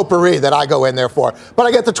more potpourri that I go in there for. But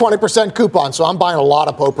I get the 20% coupon, so I'm buying a lot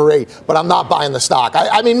of potpourri, but I'm not buying the stock.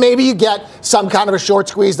 I mean, maybe you get some kind of a short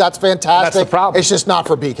squeeze. That's fantastic. That's the problem. It's just not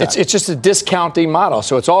for BK. It's just a discounting model.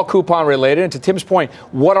 So it's all coupon related. And to Tim's point,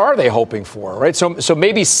 what are they hoping for, right? So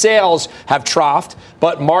maybe sales have troughed,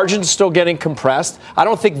 but margins still getting compressed. I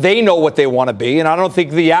don't think they know what they want to be, and I don't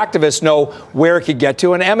think the activists know where it could get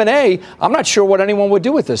to. And M&A, I'm not sure what anyone would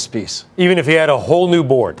do with this piece. Even if you had a whole new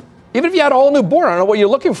board. Even if you had a whole new board, I don't know what you're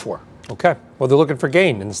looking for. Okay. Well, they're looking for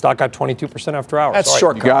gain, and the stock got 22% after hours. That's right.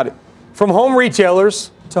 shortcut. You got it. From home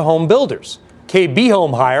retailers to home builders. KB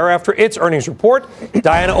Home higher after its earnings report.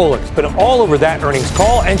 Diana Olick's been all over that earnings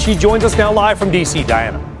call, and she joins us now live from D.C.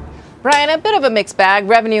 Diana. Brian, a bit of a mixed bag.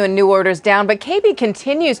 Revenue and new orders down, but KB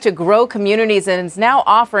continues to grow communities and is now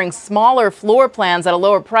offering smaller floor plans at a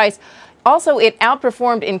lower price. Also, it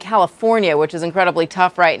outperformed in California, which is incredibly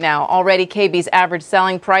tough right now. Already, KB's average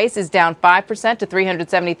selling price is down 5% to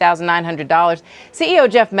 $370,900. CEO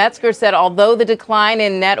Jeff Metzger said although the decline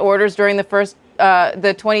in net orders during the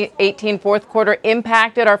 2018 fourth quarter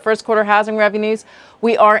impacted our first quarter housing revenues,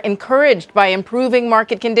 we are encouraged by improving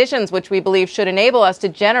market conditions, which we believe should enable us to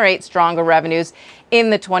generate stronger revenues in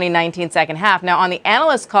the 2019 second half. Now, on the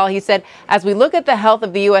analyst call, he said, as we look at the health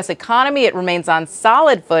of the U.S. economy, it remains on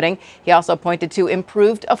solid footing. He also pointed to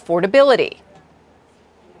improved affordability.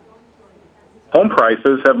 Home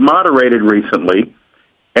prices have moderated recently,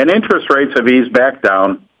 and interest rates have eased back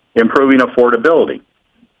down, improving affordability.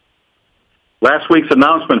 Last week's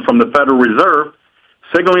announcement from the Federal Reserve,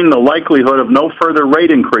 signaling the likelihood of no further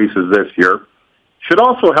rate increases this year, should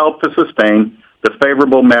also help to sustain the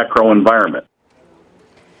favorable macro environment.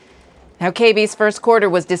 Now, KB's first quarter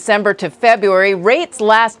was December to February. Rates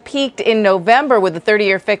last peaked in November with the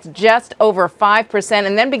 30-year fix just over 5%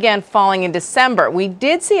 and then began falling in December. We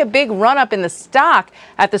did see a big run-up in the stock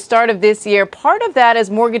at the start of this year. Part of that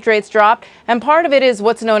is mortgage rates dropped, and part of it is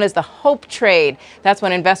what's known as the hope trade. That's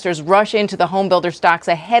when investors rush into the home builder stocks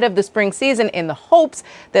ahead of the spring season in the hopes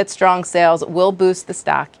that strong sales will boost the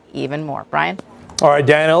stock even more. Brian? All right,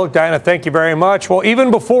 Diana, thank you very much. Well,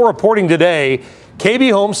 even before reporting today,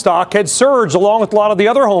 KB Home stock had surged along with a lot of the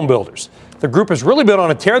other home builders. The group has really been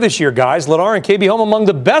on a tear this year, guys. Lennar and KB Home among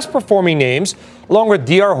the best performing names, along with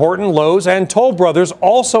D.R. Horton, Lowe's, and Toll Brothers,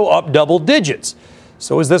 also up double digits.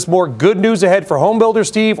 So is this more good news ahead for home builders,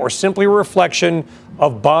 Steve, or simply a reflection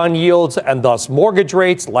of bond yields and thus mortgage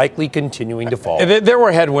rates likely continuing to fall? There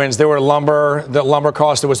were headwinds. There were the lumber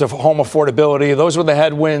cost. There was the home affordability. Those were the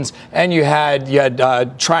headwinds. And you had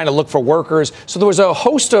trying to look for workers. So there was a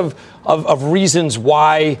host of reasons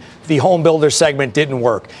why the home builder segment didn't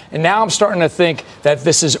work. And now I'm starting to think that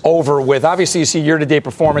this is over with. Obviously, you see year-to-date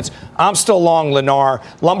performance. I'm still long Lennar.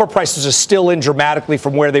 Lumber prices are still in dramatically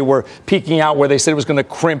from where they were peaking out, where they said it was going to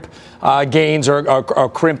crimp gains or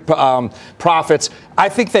crimp profits. I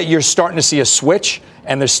think that you're starting to see a switch,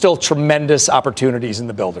 and there's still tremendous opportunities in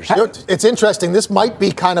the builders. It's interesting. This might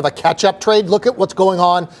be kind of a catch-up trade. Look at what's going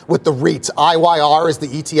on with the REITs. IYR is the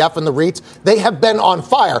ETF and the REITs. They have been on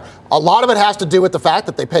fire. A lot of it has to do with the fact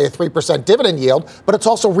that they pay a 3% dividend yield, but it's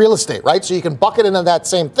also real estate, right? So you can bucket into that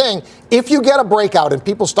same thing. If you get a breakout and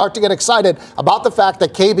people start to get excited about the fact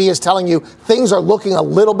that KB is telling you things are looking a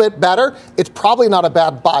little bit better, it's probably not a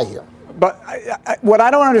bad buy here. But what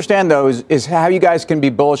I don't understand, though, is how you guys can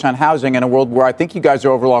be bullish on housing in a world where I think you guys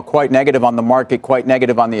are overall quite negative on the market, quite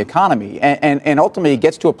negative on the economy. And ultimately, it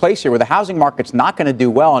gets to a place here where the housing market's not going to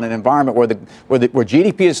do well in an environment where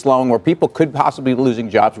GDP is slowing, where people could possibly be losing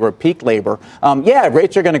jobs, where peak labor.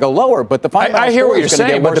 Rates are going to go lower, but the fundamental I hear what you're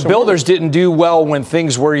saying, but the builders worse. didn't do well when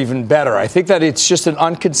things were even better. I think that it's just an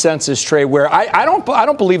unconsensus trade where I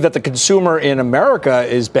don't believe that the consumer in America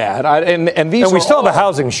is bad. And we still have a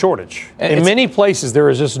housing shortage. In many places, there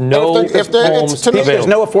is just no homes available. There's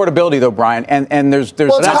no affordability, though, Brian, and there's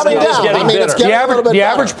well, it's coming down. I mean, it's getting a little bit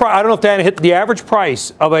better. I don't know if Diana hit the average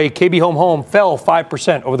price of a KB home fell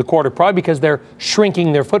 5% over the quarter, probably because they're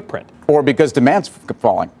shrinking their footprint. Or because demand's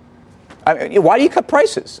falling. I mean, why do you cut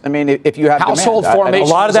prices? I mean, if you have household demand, formation,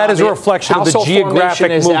 a lot of that is a reflection of the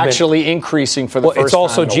geographic is movement. Actually increasing for the first time. It's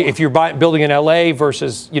also if you're building in LA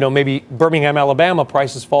versus maybe Birmingham, Alabama,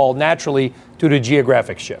 prices fall naturally due to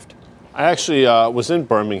geographic shift. I actually was in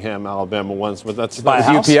Birmingham, Alabama once, but that's by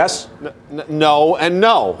UPS. No, and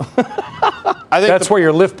no. I think that's where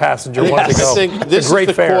your Lyft passenger wants to go. I think this is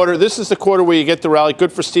the quarter. This is the quarter where you get the rally.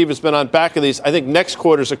 Good for Steve, has been on back of these. I think next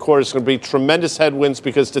quarter is going to be tremendous headwinds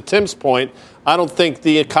because, to Tim's point, I don't think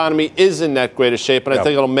the economy is in that great a shape, and I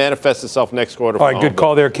think it'll manifest itself next quarter. All right, good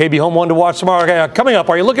call there. KB Home One to watch tomorrow. Okay, coming up,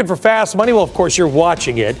 are you looking for fast money? Well, of course, you're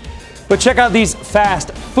watching it. But check out these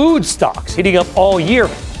fast food stocks heating up all year.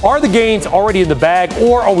 Are the gains already in the bag,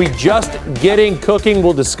 or are we just getting cooking?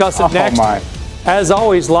 We'll discuss it next. My. As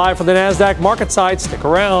always, live from the NASDAQ market site. Stick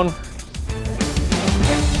around.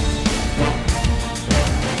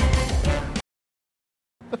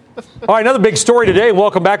 All right, another big story today.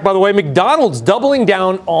 Welcome back, by the way. McDonald's doubling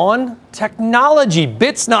down on technology.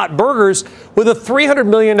 Bits Not Burgers with a $300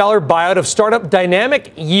 million buyout of startup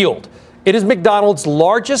Dynamic Yield. It is McDonald's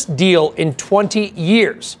largest deal in 20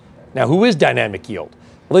 years. Now, who is Dynamic Yield?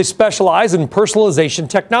 Well, they specialize in personalization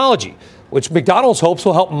technology, which McDonald's hopes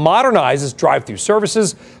will help modernize its drive-thru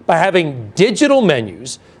services by having digital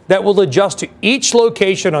menus that will adjust to each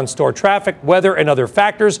location on store traffic, weather, and other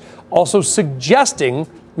factors, also suggesting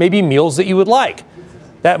maybe meals that you would like.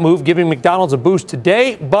 That move giving McDonald's a boost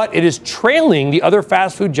today, but it is trailing the other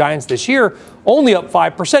fast food giants this year, only up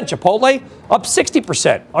 5%. Chipotle up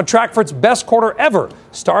 60%, on track for its best quarter ever.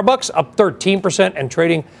 Starbucks up 13% and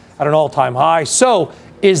trading at an all-time high. So,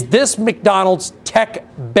 is this McDonald's tech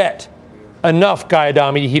bet enough, Guy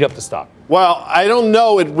Adami, to heat up the stock? Well, I don't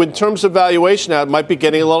know. In terms of valuation now, it might be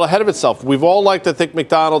getting a little ahead of itself. We've all liked to think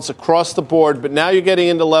McDonald's across the board, but now you're getting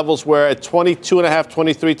into levels where at 22.5,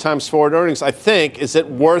 23 times forward earnings, I think, is it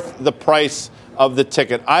worth the price of the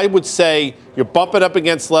ticket? I would say you're bumping up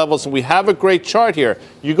against levels, and we have a great chart here.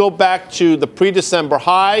 You go back to the pre-December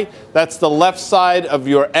high. That's the left side of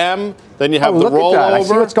your M. Then you have the rollover. I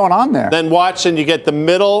see what's going on there. Then watch, and you get the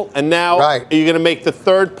middle, and now you're going to make the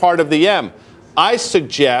third part of the M. I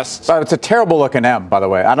suggest. But it's a terrible looking M, by the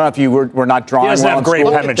way. I don't know if you were not drawing. He doesn't have great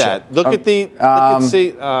penmanship. Look at the.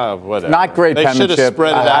 Whatever. Not great penmanship. They should have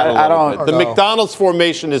spread it out a little bit. The McDonald's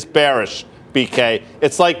formation is bearish. BK.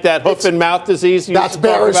 It's like that hoof and mouth disease. That's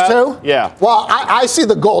bearish too? Yeah. Well, I see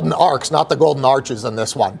the golden arcs, not the golden arches in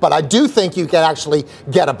this one. But I do think you can actually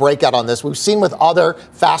get a breakout on this. We've seen with other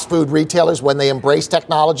fast food retailers when they embrace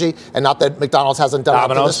technology, and not that McDonald's hasn't done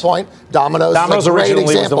it up to this point. Domino's is a great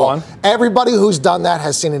example. Was the one. Everybody who's done that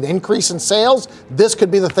has seen an increase in sales. This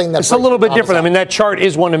could be the thing that's a little bit different. I mean, that chart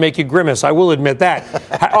is one to make you grimace. I will admit that.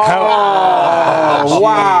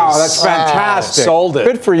 Wow, that's fantastic. Sold it.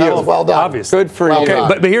 Good for you. Well done. Obviously. Good for you. Okay,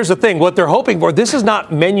 but here's the thing. What they're hoping for, this is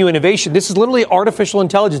not menu innovation. This is literally artificial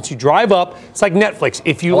intelligence. You drive up. It's like Netflix.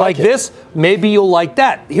 If you like this, maybe you'll like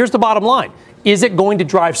that. Here's the bottom line. Is it going to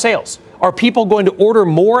drive sales? Are people going to order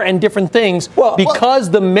more and different things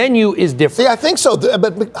because the menu is different? See, I think so.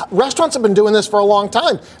 But restaurants have been doing this for a long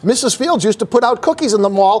time. Mrs. Fields used to put out cookies in the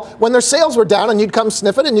mall when their sales were down, and you'd come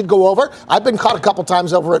sniff it, and you'd go over. I've been caught a couple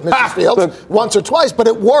times over at Mrs. Fields, once or twice, but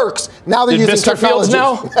it works. Now they're using Mr. technology. Fields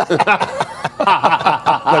now? Look,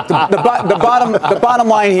 the bottom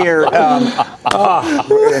line here.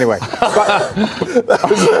 Anyway,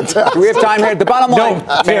 do we have time here? The bottom line,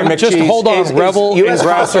 Mayor McCheese, just hold on. Revel in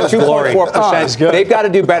Grasser's glory. 2.4%. They've got to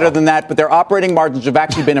do better than that, but their operating margins have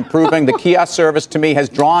actually been improving. The kiosk service, to me, has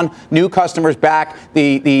drawn new customers back.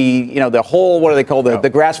 The whole, what do they call the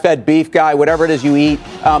grass-fed beef guy, whatever it is you eat,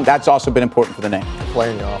 that's also been important for the name.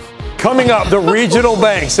 Playing you off. Coming up, the regional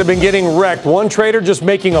banks have been getting wrecked. One trader just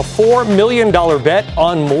making a $4 million bet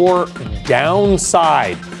on more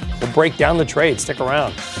downside. We'll break down the trade. Stick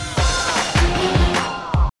around.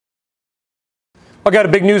 I got a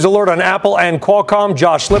big news alert on Apple and Qualcomm.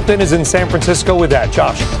 Josh Lipton is in San Francisco with that.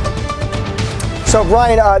 Josh. So,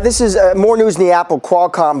 Brian, this is more news in the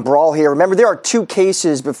Apple-Qualcomm brawl here. Remember, there are two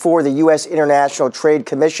cases before the U.S. International Trade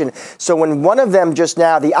Commission. So when one of them just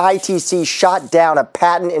now, the ITC shot down a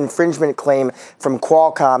patent infringement claim from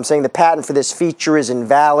Qualcomm, saying the patent for this feature is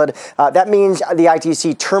invalid. That means the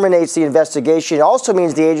ITC terminates the investigation. It also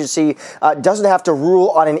means the agency doesn't have to rule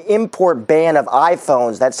on an import ban of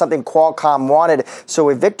iPhones. That's something Qualcomm wanted. So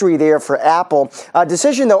a victory there for Apple.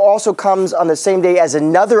 Decision, though, also comes on the same day as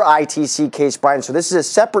another ITC case, Brian, 2021. So this is a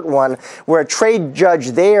separate one where a trade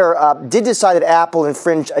judge there did decide that Apple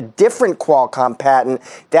infringed a different Qualcomm patent.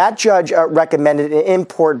 That judge recommended an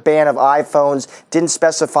import ban of iPhones, didn't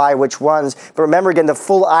specify which ones. But remember, again, the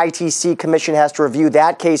full ITC commission has to review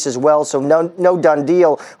that case as well. So no done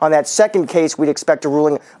deal on that second case. We'd expect a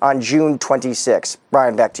ruling on June 26.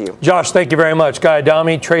 Brian, back to you. Josh, thank you very much. Guy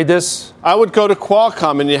Adami, trade this? I would go to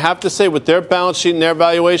Qualcomm, and you have to say, with their balance sheet and their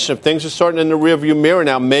valuation, if things are starting in the rearview mirror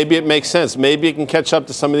now, maybe it makes sense. Maybe it can catch up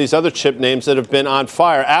to some of these other chip names that have been on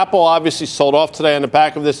fire. Apple obviously sold off today on the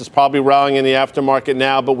back of this. It's probably rallying in the aftermarket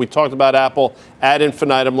now, but we talked about Apple ad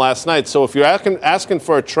infinitum last night. So if you're asking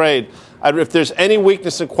for a trade, if there's any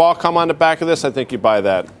weakness in Qualcomm on the back of this, I think you buy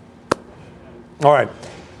that. All right.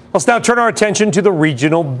 Let's now turn our attention to the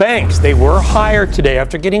regional banks. They were higher today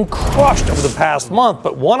after getting crushed over the past month,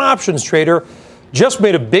 but one options trader just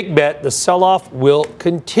made a big bet the sell-off will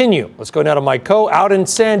continue. Let's go now to Mike Coe out in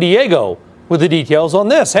San Diego with the details on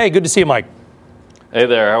this. Hey, good to see you, Mike. Hey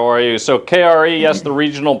there, how are you? So KRE, yes, the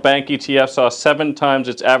regional bank ETF saw 7 times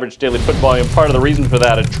its average daily put volume. Part of the reason for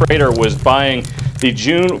that, a trader was buying the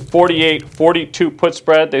June 48-42 put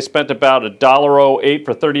spread. They spent about $1.08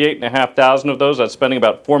 for 38,500 of those. That's spending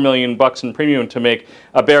about $4 million in premium to make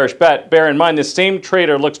a bearish bet. Bear in mind, this same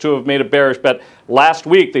trader looks to have made a bearish bet last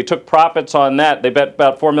week. They took profits on that. They bet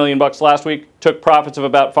about $4 million last week, took profits of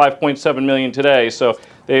about $5.7 million today. So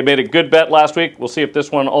they made a good bet last week. We'll see if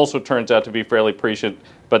this one also turns out to be fairly prescient,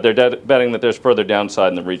 but they're betting that there's further downside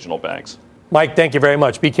in the regional banks. Mike, thank you very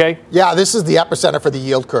much. BK? Yeah, this is the epicenter for the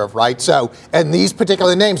yield curve, right? So, and these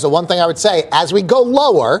particular names, the one thing I would say, as we go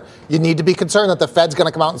lower, you need to be concerned that the Fed's going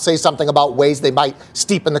to come out and say something about ways they might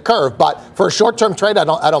steepen the curve. But for a short-term trade, I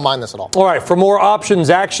don't mind this at all. All right, for more options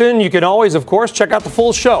action, you can always, of course, check out the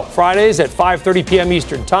full show. Fridays at 5:30 p.m.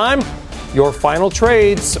 Eastern Time. Your final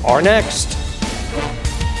trades are next.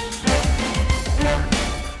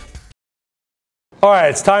 All right,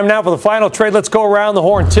 it's time now for the final trade. Let's go around the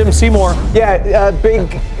horn. Tim Seymour. Yeah,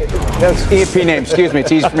 that's EFP name, excuse me.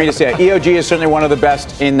 It's easy for me to say. EOG is certainly one of the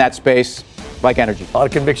best in that space, like energy. A lot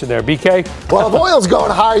of conviction there. BK? Well, if oil's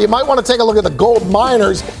going higher, you might want to take a look at the gold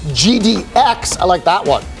miners, GDX. I like that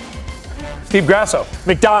one. Steve Grasso.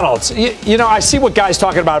 McDonald's. You know, I see what Guy's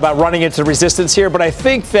talking about running into resistance here, but I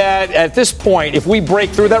think that at this point, if we break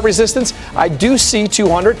through that resistance, I do see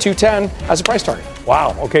 200, 210 as a price target.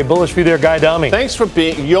 Wow. Okay, bullish view there, Guy Adami. Thanks for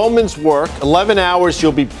being yeoman's work. 11 hours,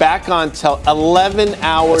 you'll be back on 11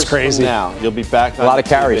 hours from now. You'll be back on a lot of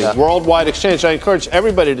carries. Worldwide exchange. I encourage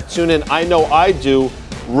everybody to tune in. I know I do.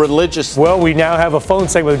 Religiously. Well, we now have a phone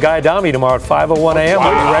segment with Guy Adami tomorrow at 5:01 a.m. Wow.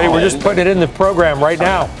 Are you ready? We're just putting it in the program right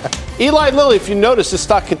now. Eli Lilly, if you notice, this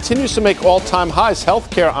stock continues to make all-time highs.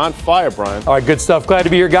 Healthcare on fire, Brian. All right, good stuff. Glad to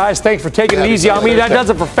be here, guys. Thanks for taking it easy on me. That does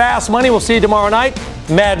it for Fast Money. We'll see you tomorrow night.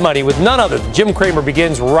 Mad Money with none other than Jim Cramer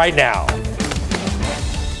begins right now.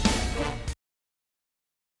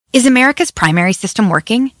 Is America's primary system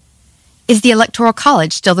working? Is the Electoral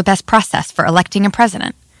College still the best process for electing a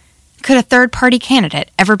president? Could a third-party candidate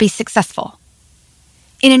ever be successful?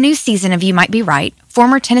 In a new season of You Might Be Right,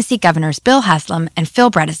 former Tennessee governors Bill Haslam and Phil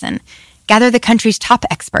Bredesen gather the country's top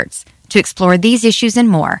experts to explore these issues and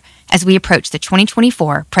more as we approach the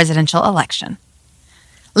 2024 presidential election.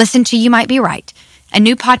 Listen to You Might Be Right, a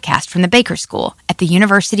new podcast from the Baker School at the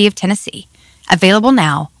University of Tennessee, available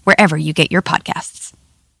now wherever you get your podcasts.